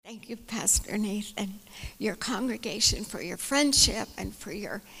Thank you, Pastor Nathan, your congregation, for your friendship and for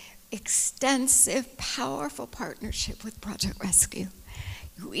your extensive, powerful partnership with Project Rescue.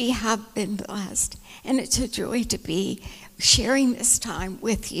 We have been blessed, and it's a joy to be sharing this time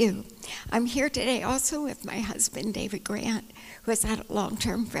with you. I'm here today also with my husband, David Grant, who has had a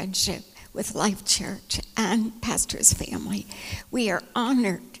long-term friendship with Life Church and Pastor's family. We are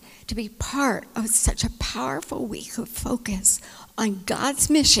honored to be part of such a powerful week of focus on God's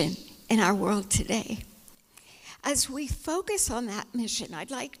mission in our world today. As we focus on that mission,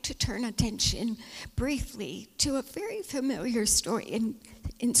 I'd like to turn attention briefly to a very familiar story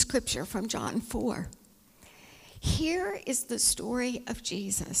in Scripture from John 4. Here is the story of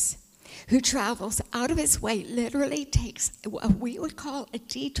Jesus, who travels out of his way, literally takes what we would call a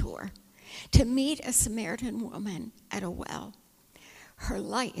detour, to meet a Samaritan woman at a well. Her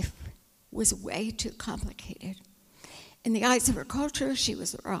life was way too complicated. In the eyes of her culture, she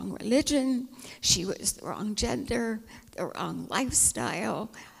was the wrong religion, she was the wrong gender, the wrong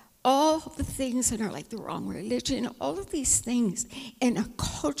lifestyle, all the things in her life, the wrong religion, all of these things in a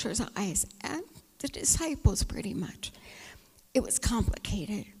culture's eyes, and the disciples pretty much. It was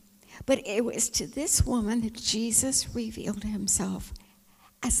complicated. But it was to this woman that Jesus revealed himself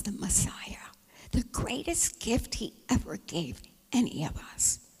as the Messiah, the greatest gift he ever gave any of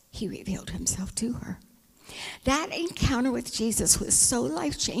us. He revealed himself to her. That encounter with Jesus was so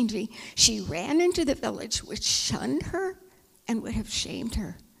life-changing, she ran into the village, which shunned her and would have shamed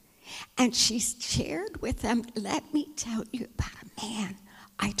her. And she shared with them, let me tell you about a man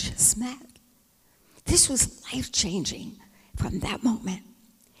I just met. This was life-changing from that moment.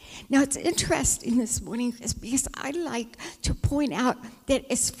 Now, it's interesting this morning because I'd like to point out that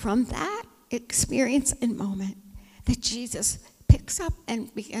it's from that experience and moment that Jesus picks up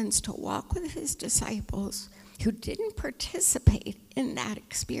and begins to walk with his disciples who didn't participate in that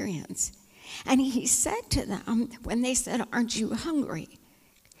experience. And he said to them, when they said, aren't you hungry?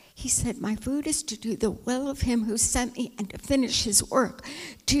 He said, my food is to do the will of him who sent me and to finish his work.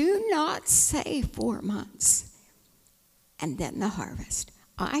 Do not say 4 months and then the harvest.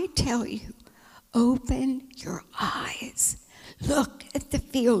 I tell you, open your eyes. Look at the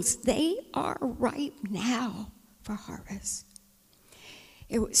fields. They are ripe now for harvest.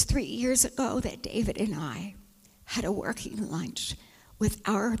 It was 3 years ago that David and I had a working lunch with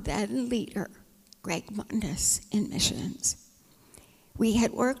our then leader, Greg Mundus, in missions. We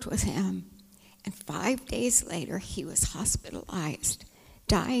had worked with him, and 5 days later, he was hospitalized,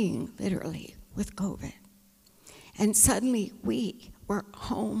 dying literally with COVID. And suddenly we were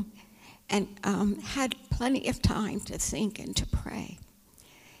home and had plenty of time to think and to pray.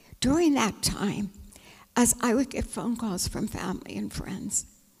 During that time, as I would get phone calls from family and friends,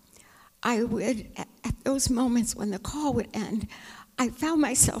 I would, at those moments when the call would end, I found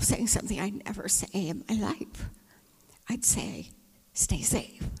myself saying something I'd never say in my life. I'd say, stay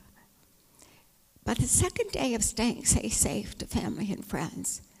safe. But the second day of staying safe to family and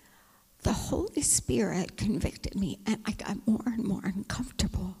friends, the Holy Spirit convicted me, and I got more and more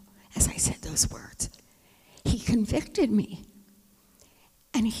uncomfortable as I said those words. He convicted me,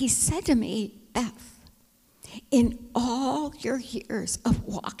 and he said to me, Beth, in all your years of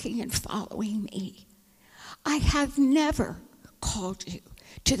walking and following me, I have never called you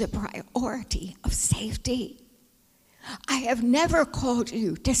to the priority of safety. I have never called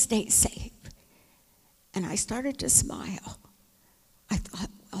you to stay safe. And I started to smile. I thought,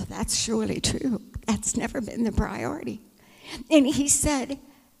 well, that's surely true. That's never been the priority. And he said,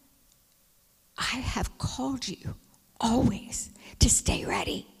 I have called you always to stay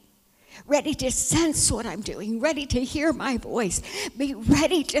ready. Ready to sense what I'm doing, ready to hear my voice, be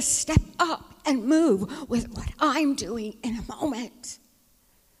ready to step up and move with what I'm doing in a moment.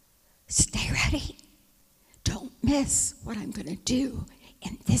 Stay ready. Don't miss what I'm going to do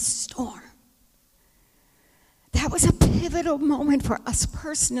in this storm. That was a pivotal moment for us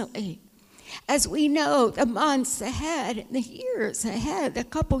personally. As we know, the months ahead, the years ahead, the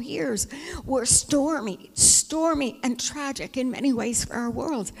couple years were stormy and tragic in many ways for our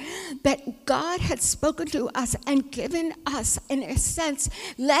world. But God had spoken to us and given us, in a sense,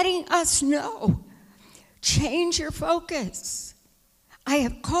 letting us know, change your focus. I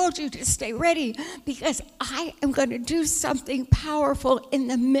have called you to stay ready because I am going to do something powerful in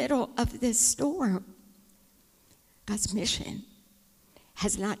the middle of this storm. God's mission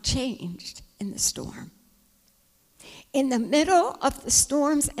has not changed in the storm. In the middle of the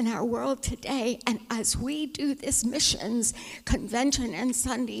storms in our world today, and as we do this missions convention and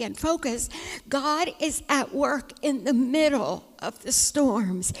Sunday and focus, God is at work in the middle of the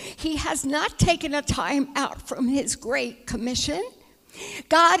storms. He has not taken a time out from his great commission.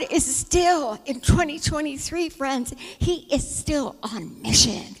 God is still, in 2023, friends, he is still on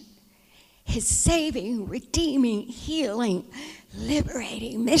mission. His saving, redeeming, healing,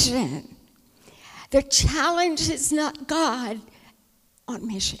 liberating mission. The challenge is not God on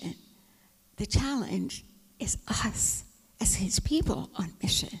mission. The challenge is us as his people on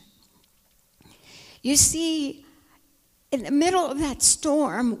mission. You see, in the middle of that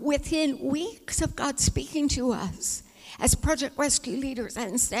storm, within weeks of God speaking to us as Project Rescue leaders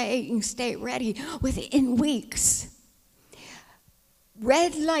and saying, stay ready, within weeks,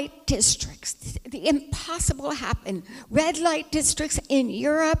 red light districts, the impossible happened. Red light districts in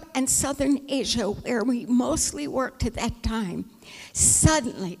Europe and Southern Asia, where we mostly worked at that time,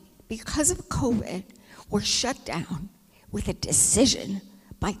 suddenly, because of COVID, were shut down with a decision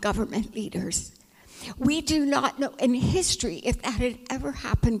by government leaders. We do not know in history if that had ever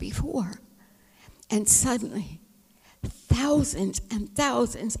happened before. And suddenly, thousands and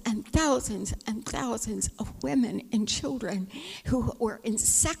thousands and thousands and thousands of women and children who were in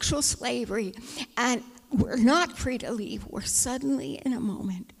sexual slavery and were not free to leave were suddenly, in a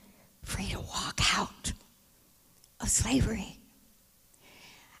moment, free to walk out of slavery.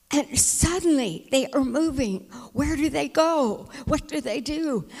 And suddenly they are moving. Where do they go? What do they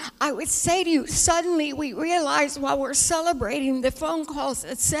do? I would say to you, suddenly we realize while we're celebrating the phone calls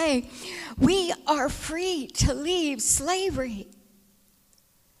that say, we are free to leave slavery.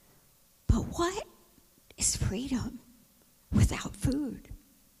 But what is freedom without food?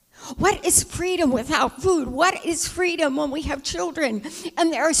 What is freedom without food? What is freedom when we have children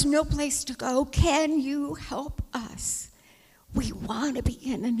and there is no place to go? Can you help us? We want to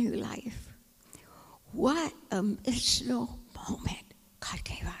begin a new life. What a missional moment God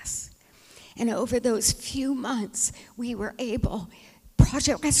gave us. And over those few months, we were able,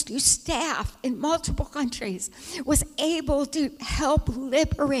 Project Rescue staff in multiple countries was able to help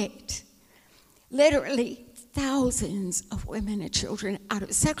liberate literally thousands of women and children out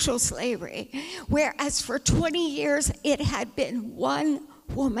of sexual slavery, whereas for 20 years it had been one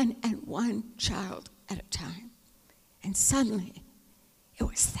woman and one child at a time. And suddenly, it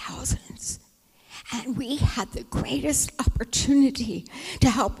was thousands. And we had the greatest opportunity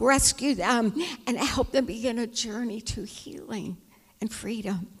to help rescue them and help them begin a journey to healing and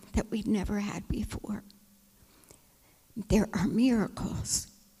freedom that we'd never had before. There are miracles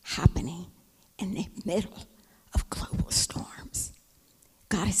happening in the middle of global storms.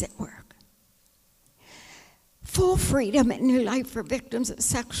 God is at work. Full freedom and new life for victims of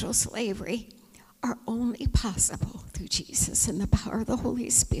sexual slavery are only possible through Jesus and the power of the Holy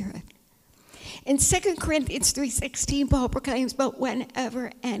Spirit. In 2 Corinthians 3:16, Paul proclaims, but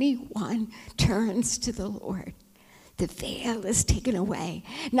whenever anyone turns to the Lord, the veil is taken away.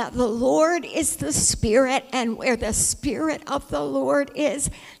 Now the Lord is the Spirit, and where the Spirit of the Lord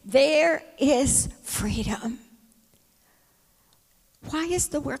is, there is freedom. Why is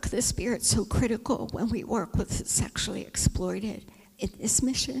the work of the Spirit so critical when we work with the sexually exploited in this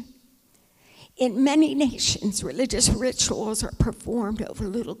mission? In many nations, religious rituals are performed over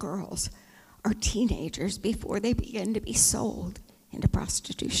little girls or teenagers before they begin to be sold into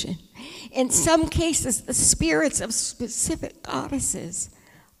prostitution. In some cases, the spirits of specific goddesses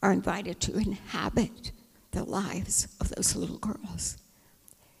are invited to inhabit the lives of those little girls.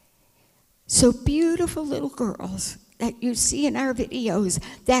 So beautiful little girls that you see in our videos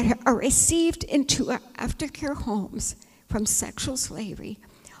that are received into our aftercare homes from sexual slavery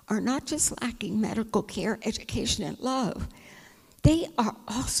are not just lacking medical care, education, and love. They are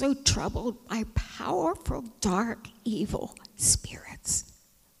also troubled by powerful, dark, evil spirits.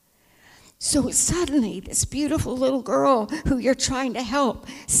 So suddenly, this beautiful little girl who you're trying to help,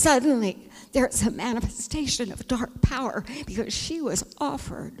 suddenly there's a manifestation of dark power because she was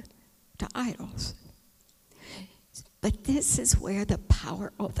offered to idols. But this is where the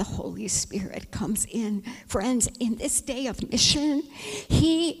power of the Holy Spirit comes in. Friends, in this day of mission,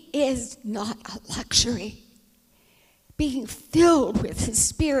 he is not a luxury. Being filled with his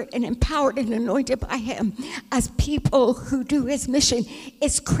Spirit and empowered and anointed by him as people who do his mission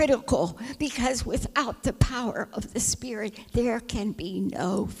is critical, because without the power of the Spirit, there can be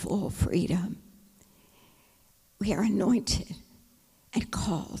no full freedom. We are anointed and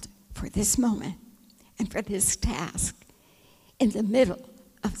called for this moment and for this task in the middle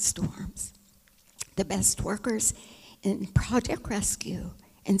of storms. The best workers in Project Rescue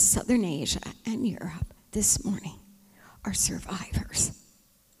in Southern Asia and Europe this morning are survivors.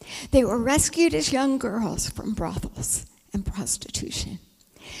 They were rescued as young girls from brothels and prostitution.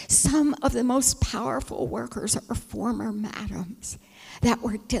 Some of the most powerful workers are former madams that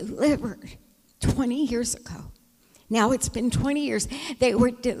were delivered 20 years ago, Now it's been 20 years. They were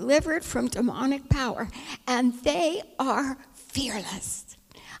delivered from demonic power, and they are fearless.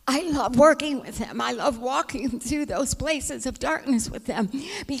 I love working with them. I love walking through those places of darkness with them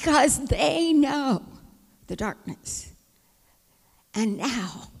because they know the darkness. And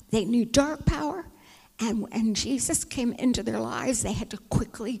now they knew dark power, and when Jesus came into their lives, they had to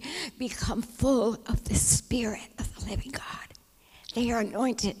quickly become full of the Spirit of the living God. They are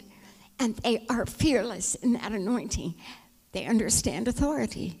anointed, and they are fearless in that anointing. They understand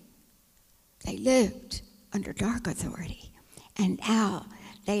authority. They lived under dark authority, and now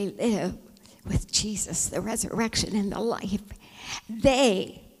they live with Jesus, the resurrection and the life.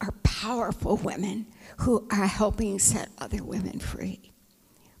 They are powerful women who are helping set other women free.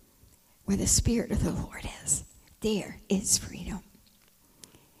 Where the Spirit of the Lord is, there is freedom.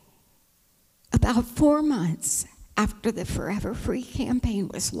 About 4 months after the Forever Free campaign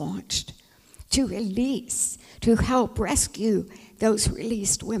was launched to help rescue those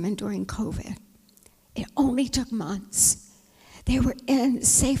released women during COVID, it only took months. They were in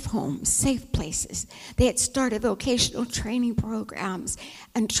safe homes, safe places. They had started vocational training programs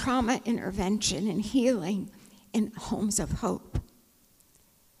and trauma intervention and healing in homes of hope.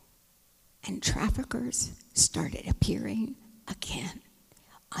 And traffickers started appearing again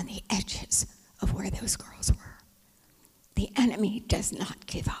on the edges of where those girls were. The enemy does not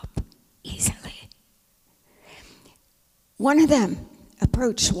give up easily. One of them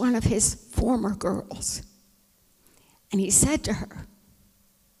approached one of his former girls, and he said to her,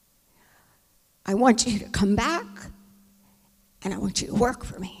 I want you to come back, and I want you to work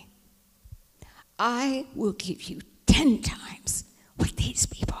for me. I will give you 10 times what these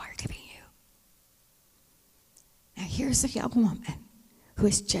people are giving you. Now here's a young woman who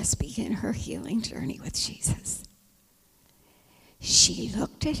has just begun her healing journey with Jesus. She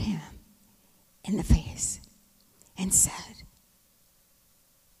looked at him in the face and said,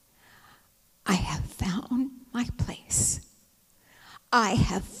 I have found my place. I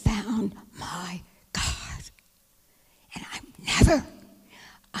have found my God. And I'm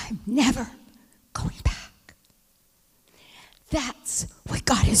never going back. That's what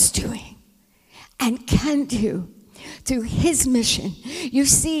God is doing and can do through his mission. You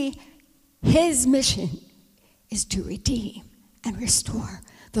see, his mission is to redeem and restore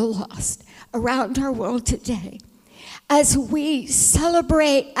the lost around our world today. As we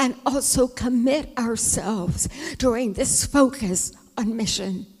celebrate and also commit ourselves during this focus on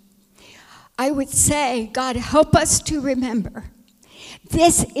mission, I would say, God, help us to remember,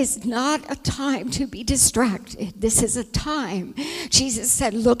 this is not a time to be distracted. This is a time, Jesus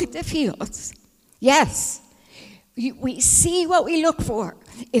said, look at the fields. Yes, we see what we look for.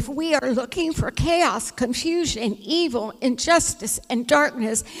 If we are looking for chaos, confusion, evil, injustice, and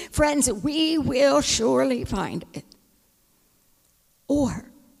darkness, friends, we will surely find it.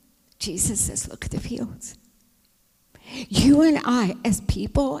 Or, Jesus says, look at the fields. You and I, as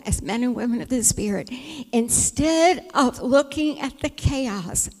people, as men and women of the Spirit, instead of looking at the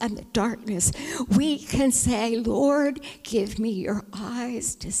chaos and the darkness, we can say, Lord, give me your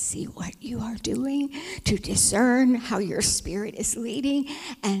eyes to see what you are doing, to discern how your Spirit is leading,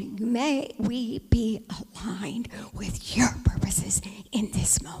 and may we be aligned with your purposes in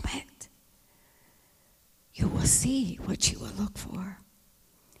this moment. You will see what you will look for.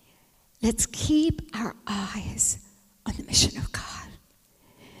 Let's keep our eyes on the mission of God.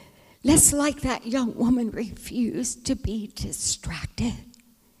 Let's, like that young woman, refuse to be distracted.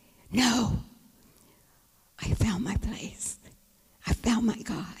 No, I found my place. I found my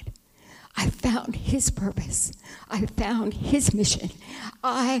God. I found his purpose. I found his mission.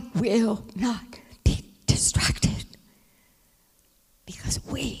 I will not be distracted because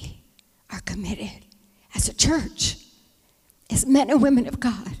we are committed as a church, as men and women of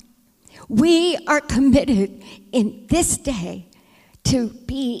God. We are committed in this day to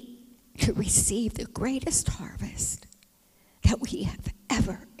receive the greatest harvest that we have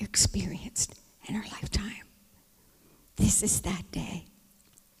ever experienced in our lifetime. This is that day.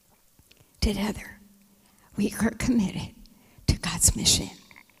 Together, we are committed to God's mission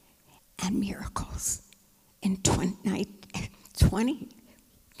and miracles in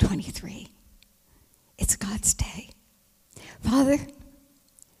 2023. It's God's day. Father,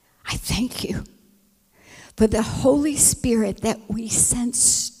 I thank you for the Holy Spirit that we sense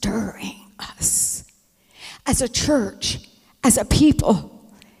stirring us as a church, as a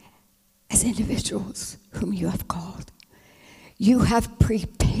people, as individuals whom you have called. You have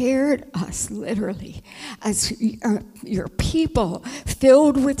prepared us literally as your people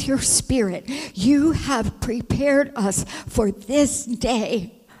filled with your Spirit. You have prepared us for this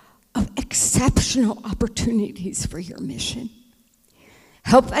day of exceptional opportunities for your mission.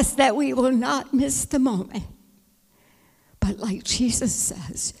 Help us that we will not miss the moment. But like Jesus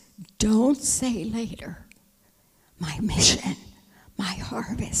says, don't say later. My mission, my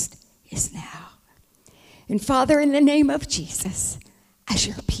harvest is now. And Father, in the name of Jesus, as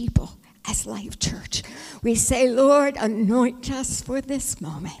your people, as Life Church, we say, Lord, anoint us for this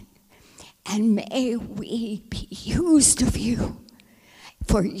moment. And may we be used of you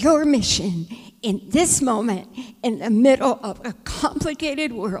for your mission in this moment, in the middle of a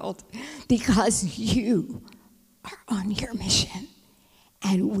complicated world, because you are on your mission.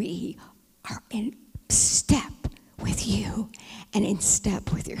 And we are in step with you and in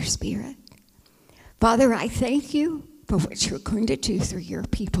step with your Spirit. Father, I thank you for what you're going to do through your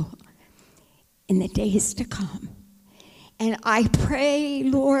people in the days to come. And I pray,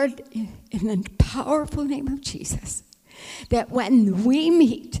 Lord, in the powerful name of Jesus, that when we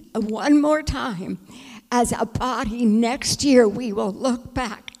meet one more time as a body next year, we will look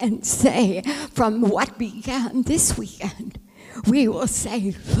back and say, from what began this weekend, we will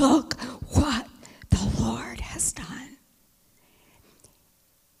say, look what the Lord has done.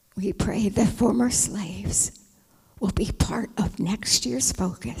 We pray the former slaves will be part of next year's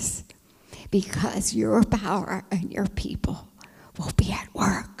focus, because your power and your people will be at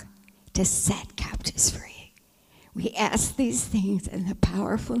work to set captives free. We ask these things in the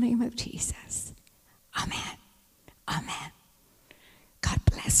powerful name of Jesus. Amen. Amen. God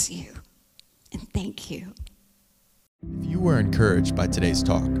bless you, and thank you. If you were encouraged by today's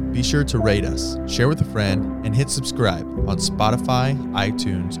talk, be sure to rate us, share with a friend, and hit subscribe on Spotify,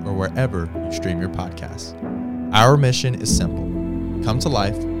 iTunes, or wherever you stream your podcasts. Our mission is simple. Come to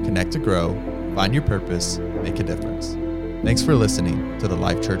life, connect to grow, find your purpose, make a difference. Thanks for listening to the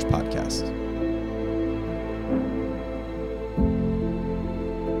Life Church Podcast.